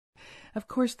Of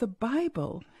course, the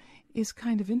Bible is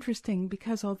kind of interesting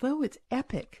because although it's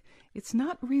epic, it's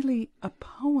not really a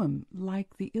poem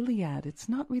like the Iliad. It's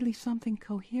not really something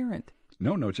coherent.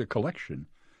 No, it's a collection.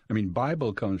 I mean,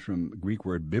 Bible comes from the Greek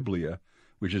word biblia,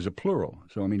 which is a plural.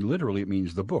 So, I mean, literally it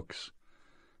means the books.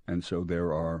 And so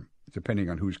there are, depending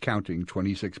on who's counting,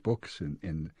 26 books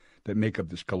that make up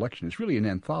this collection. It's really an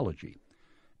anthology.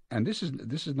 And this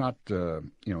is not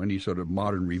any sort of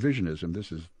modern revisionism.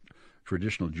 This is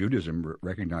traditional Judaism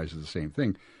recognizes the same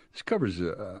thing. This covers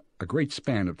a great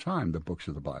span of time, the books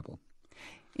of the Bible.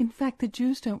 In fact, the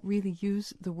Jews don't really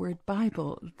use the word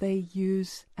Bible. They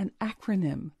use an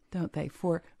acronym, don't they,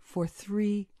 for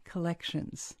three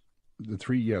collections. The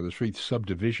three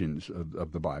subdivisions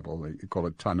of the Bible. They call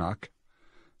it Tanakh.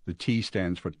 The T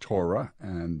stands for Torah,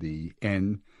 and the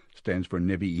N stands for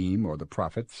Nevi'im, or the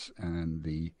prophets, and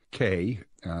the K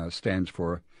stands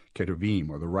for Ketuvim,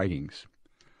 or the writings.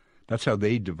 That's how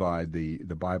they divide the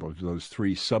Bible into those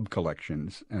three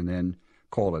sub-collections, and then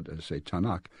call it, as say,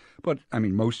 Tanakh. But, I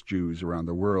mean, most Jews around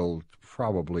the world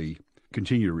probably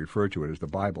continue to refer to it as the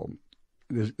Bible.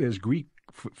 There's Greek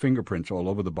fingerprints all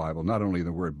over the Bible, not only in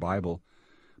the word Bible,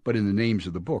 but in the names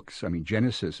of the books. I mean,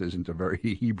 Genesis isn't a very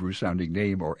Hebrew-sounding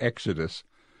name, or Exodus,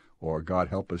 or God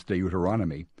help us,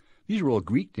 Deuteronomy. These are all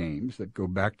Greek names that go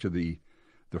back to the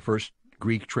first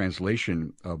Greek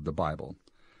translation of the Bible,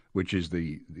 which is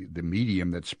the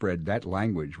medium that spread, that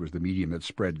language was the medium that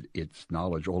spread its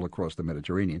knowledge all across the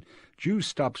Mediterranean. Jews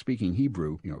stopped speaking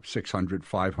Hebrew, 600,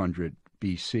 500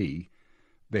 BC.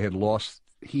 They had lost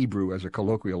Hebrew as a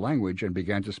colloquial language and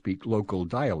began to speak local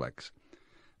dialects.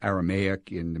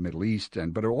 Aramaic in the Middle East,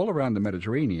 but all around the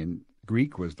Mediterranean,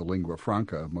 Greek was the lingua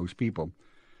franca of most people.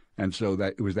 And so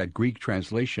that it was that Greek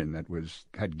translation that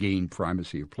had gained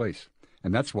primacy of place.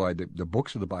 And that's why the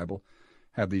books of the Bible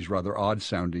have these rather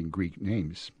odd-sounding Greek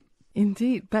names.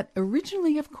 Indeed. But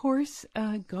originally, of course,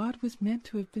 God was meant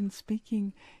to have been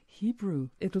speaking Hebrew.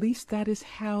 At least that is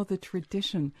how the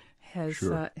tradition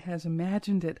has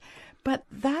imagined it. But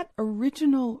that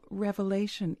original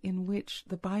revelation in which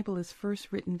the Bible is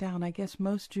first written down, I guess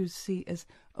most Jews see as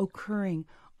occurring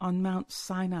on Mount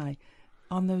Sinai,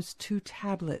 on those two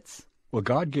tablets. Well,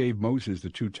 God gave Moses the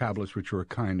two tablets, which were a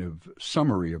kind of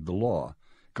summary of the law.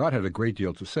 God had a great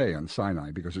deal to say on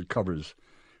Sinai because it covers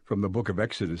from the book of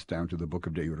Exodus down to the book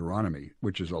of Deuteronomy,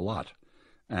 which is a lot.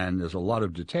 And there's a lot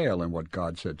of detail in what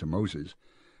God said to Moses.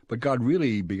 But God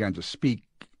really began to speak,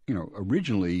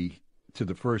 originally to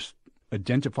the first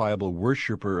identifiable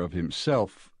worshiper of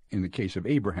himself in the case of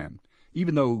Abraham.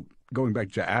 Even though, going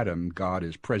back to Adam, God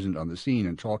is present on the scene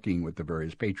and talking with the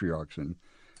various patriarchs and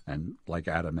like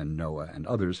Adam and Noah and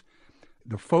others,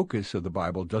 the focus of the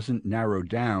Bible doesn't narrow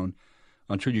down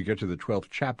until you get to the 12th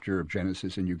chapter of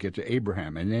Genesis and you get to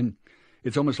Abraham. And then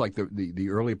it's almost like the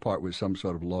early part was some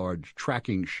sort of large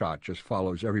tracking shot, just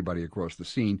follows everybody across the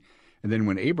scene. And then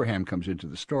when Abraham comes into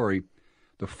the story,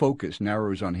 the focus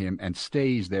narrows on him and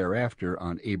stays thereafter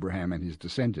on Abraham and his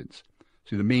descendants.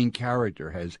 So the main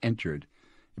character has entered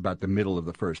about the middle of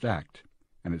the first act.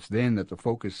 And it's then that the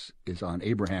focus is on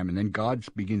Abraham, and then God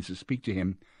begins to speak to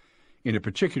him in a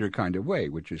particular kind of way,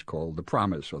 which is called the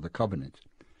promise or the covenant.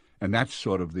 And that's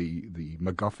sort of the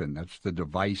MacGuffin. That's the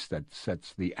device that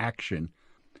sets the action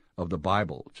of the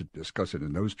Bible, to discuss it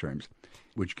in those terms,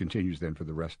 which continues then for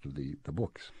the rest of the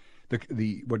books.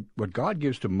 What God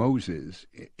gives to Moses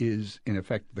is, in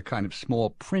effect, the kind of small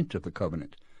print of the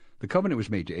covenant. The covenant was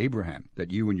made to Abraham,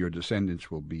 that you and your descendants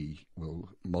will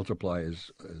multiply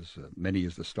as many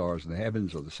as the stars in the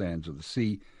heavens or the sands of the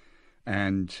sea,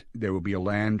 and there will be a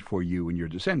land for you and your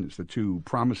descendants, the two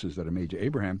promises that are made to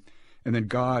Abraham. And then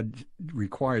God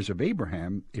requires of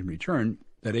Abraham, in return,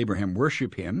 that Abraham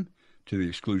worship him to the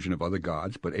exclusion of other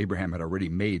gods, but Abraham had already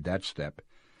made that step.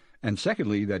 And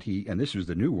secondly, that he, and this was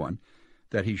the new one,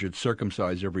 that he should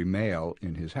circumcise every male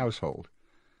in his household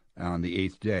on the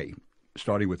 8th day,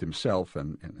 starting with himself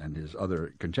and his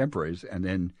other contemporaries, and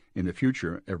then in the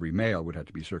future, every male would have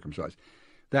to be circumcised.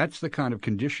 That's the kind of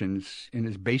conditions in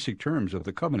its basic terms of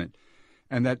the covenant,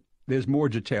 and that there's more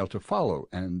detail to follow,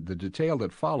 and the detail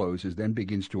that follows then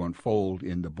begins to unfold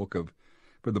in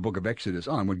from the book of Exodus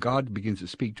on. When God begins to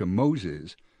speak to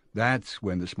Moses, that's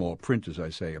when the small print, as I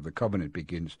say, of the covenant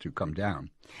begins to come down.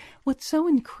 What's so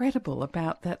incredible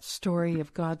about that story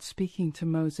of God speaking to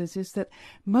Moses is that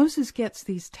Moses gets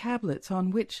these tablets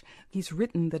on which he's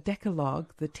written the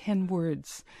Decalogue, the 10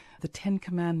 words, the 10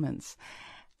 commandments,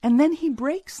 and then he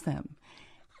breaks them.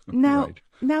 Now, Right.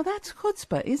 Now that's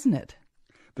chutzpah, isn't it?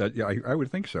 I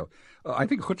would think so. I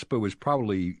think chutzpah was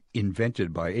probably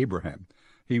invented by Abraham.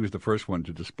 He was the first one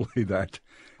to display that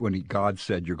when God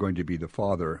said, you're going to be the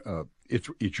father,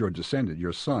 it's your descendant,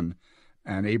 your son.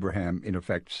 And Abraham, in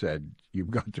effect, said,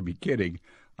 you've got to be kidding.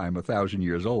 I'm 1,000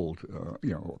 years old,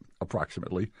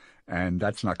 approximately, and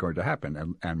that's not going to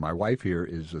happen. And my wife here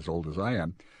is as old as I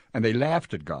am. And they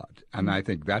laughed at God. And I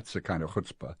think that's a kind of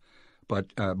chutzpah. But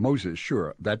Moses,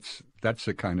 sure, that's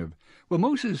a kind of... Well,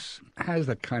 Moses has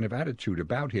that kind of attitude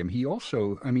about him. He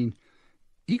also,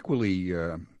 equally...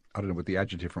 I don't know what the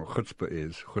adjective from chutzpah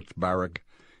is, chutzbarak.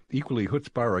 Equally,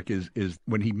 chutzbarak is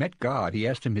when he met God, he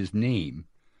asked him his name,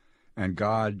 and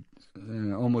God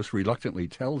almost reluctantly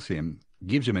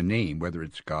gives him a name, whether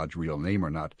it's God's real name or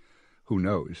not, who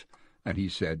knows. And he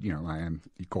said,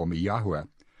 he called me Yahweh.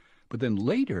 But then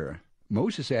later,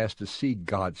 Moses asked to see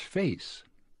God's face,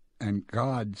 and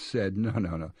God said,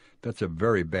 no, that's a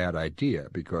very bad idea,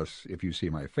 because if you see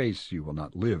my face, you will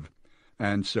not live.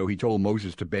 And so he told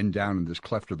Moses to bend down in this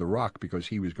cleft of the rock because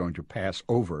he was going to pass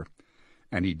over.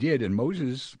 And he did. And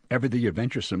Moses, ever the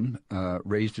adventuresome,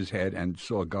 raised his head and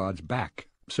saw God's back.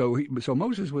 So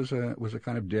Moses was a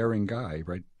kind of daring guy,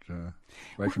 right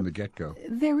from the get-go.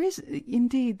 There is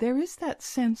that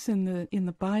sense in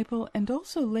the Bible, and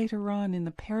also later on in the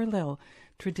parallel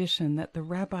tradition that the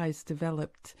rabbis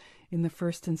developed in the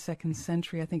 1st and 2nd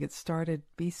century. I think it started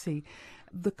BC.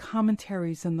 The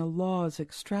commentaries and the laws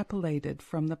extrapolated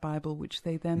from the Bible, which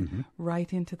they then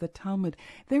write into the Talmud.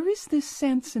 There is this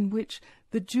sense in which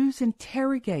the Jews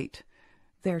interrogate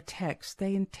their text.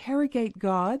 They interrogate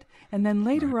God, and then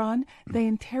later on, they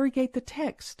interrogate the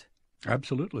text.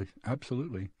 Absolutely.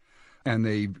 And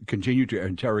they continue to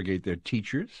interrogate their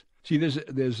teachers. See,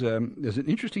 there's an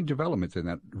interesting development in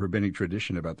that rabbinic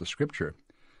tradition about the Scripture,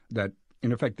 that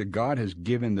in effect that God has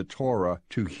given the Torah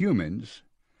to humans,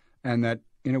 and that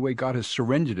in a way God has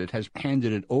surrendered it, has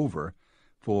handed it over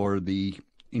for the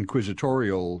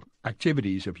inquisitorial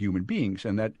activities of human beings,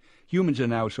 and that humans are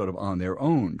now sort of on their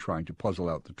own trying to puzzle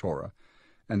out the Torah,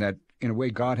 and that in a way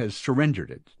God has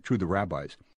surrendered it to the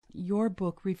rabbis. Your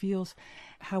book reveals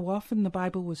how often the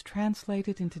Bible was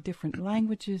translated into different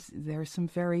languages. There are some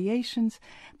variations,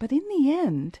 but in the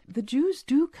end, the Jews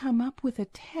do come up with a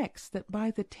text that by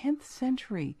the 10th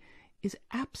century is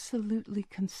absolutely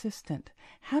consistent.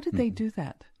 How did they do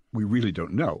that? We really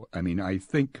don't know. I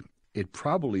think it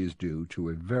probably is due to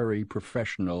a very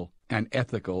professional and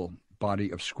ethical body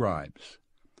of scribes.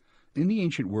 In the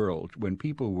ancient world, when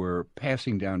people were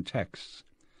passing down texts,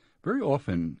 very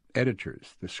often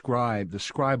editors, the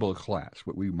scribal class,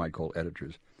 what we might call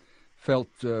editors, felt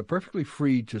perfectly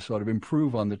free to sort of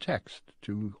improve on the text,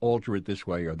 to alter it this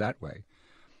way or that way.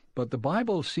 But the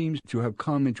Bible seems to have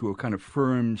come into a kind of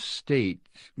firm state,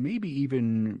 maybe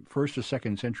even 1st or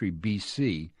 2nd century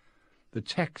BC. The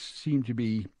texts seem to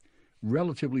be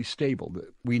relatively stable.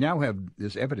 We now have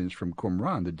this evidence from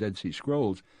Qumran, the Dead Sea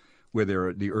Scrolls, where there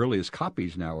are the earliest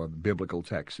copies now of biblical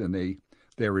texts, and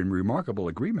they're in remarkable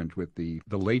agreement with the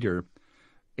later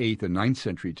 8th and 9th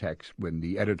century texts, when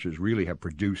the editors really have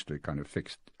produced a kind of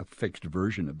fixed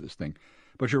version of this thing.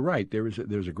 But you're right, there's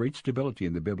a great stability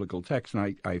in the biblical text,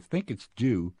 and I think it's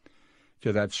due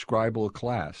to that scribal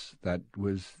class that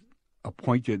who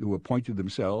appointed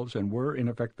themselves and were, in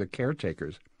effect, the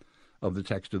caretakers of the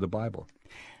text of the Bible.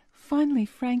 Finally,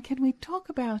 Frank, can we talk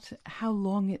about how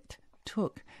long it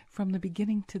took from the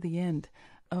beginning to the end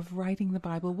of writing the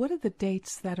Bible? What are the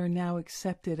dates that are now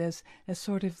accepted as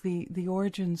sort of the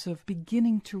origins of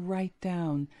beginning to write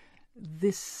down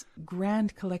this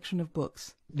grand collection of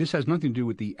books? This has nothing to do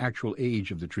with the actual age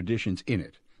of the traditions in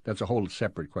it. That's a whole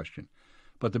separate question.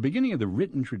 But the beginning of the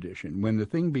written tradition, when the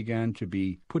thing began to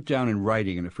be put down in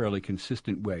writing in a fairly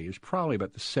consistent way, is probably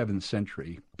about the 7th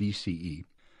century BCE.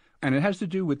 And it has to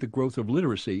do with the growth of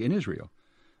literacy in Israel.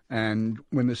 And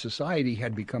when the society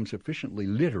had become sufficiently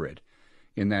literate,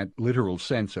 in that literal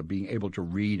sense of being able to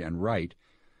read and write,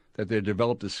 that they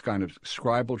developed this kind of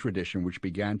scribal tradition which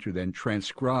began to then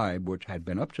transcribe what had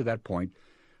been up to that point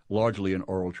largely an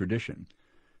oral tradition.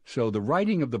 So the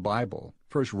writing of the Bible,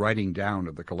 first writing down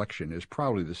of the collection, is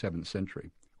probably the 7th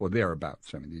century, or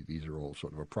thereabouts. These are all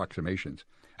sort of approximations.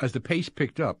 As the pace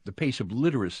picked up, the pace of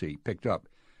literacy picked up,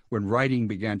 when writing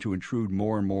began to intrude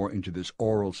more and more into this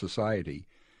oral society,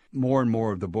 more and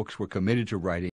more of the books were committed to writing